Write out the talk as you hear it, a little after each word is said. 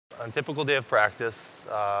On a typical day of practice,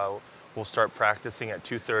 we'll start practicing at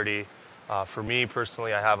 2:30. For me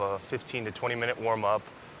personally, I have a 15 to 20-minute warm-up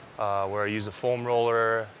where I use a foam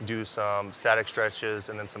roller, do some static stretches,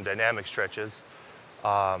 and then some dynamic stretches.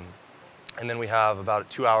 And then we have about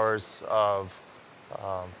 2 hours of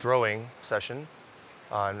throwing session.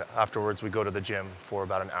 And afterwards, we go to the gym for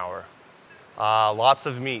about an hour. Lots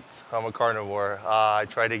of meat. I'm a carnivore. I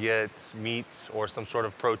try to get meat or some sort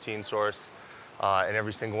of protein source in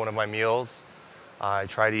every single one of my meals. I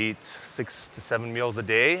try to eat 6 to 7 meals a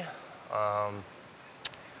day.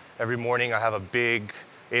 Every morning I have a big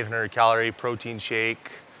 800-calorie protein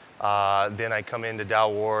shake. Then I come into Dow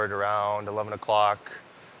Ward around 11 o'clock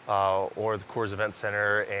or the Coors Event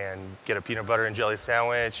Center and get a peanut butter and jelly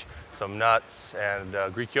sandwich, some nuts, and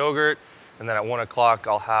Greek yogurt. And then at 1 o'clock,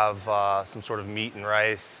 I'll have some sort of meat and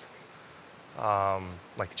rice,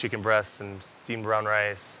 like chicken breasts and steamed brown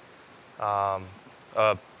rice. I'll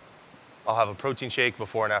have a protein shake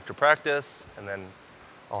before and after practice, and then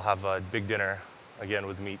I'll have a big dinner, again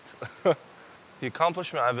with meat. The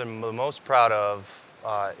accomplishment I've been the most proud of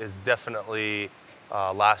is definitely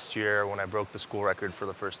last year when I broke the school record for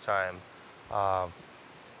the first time. I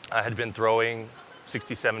had been throwing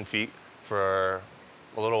 67 feet for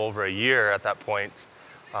a little over a year at that point.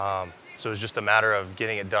 So it was just a matter of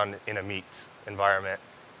getting it done in a meet environment.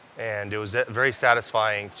 And it was very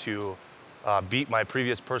satisfying to beat my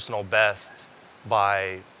previous personal best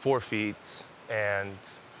by 4 feet and,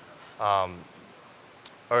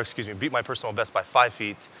 beat my personal best by 5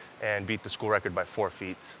 feet and beat the school record by 4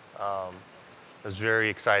 feet. It was very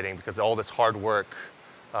exciting because all this hard work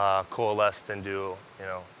coalesced into,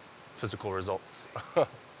 physical results.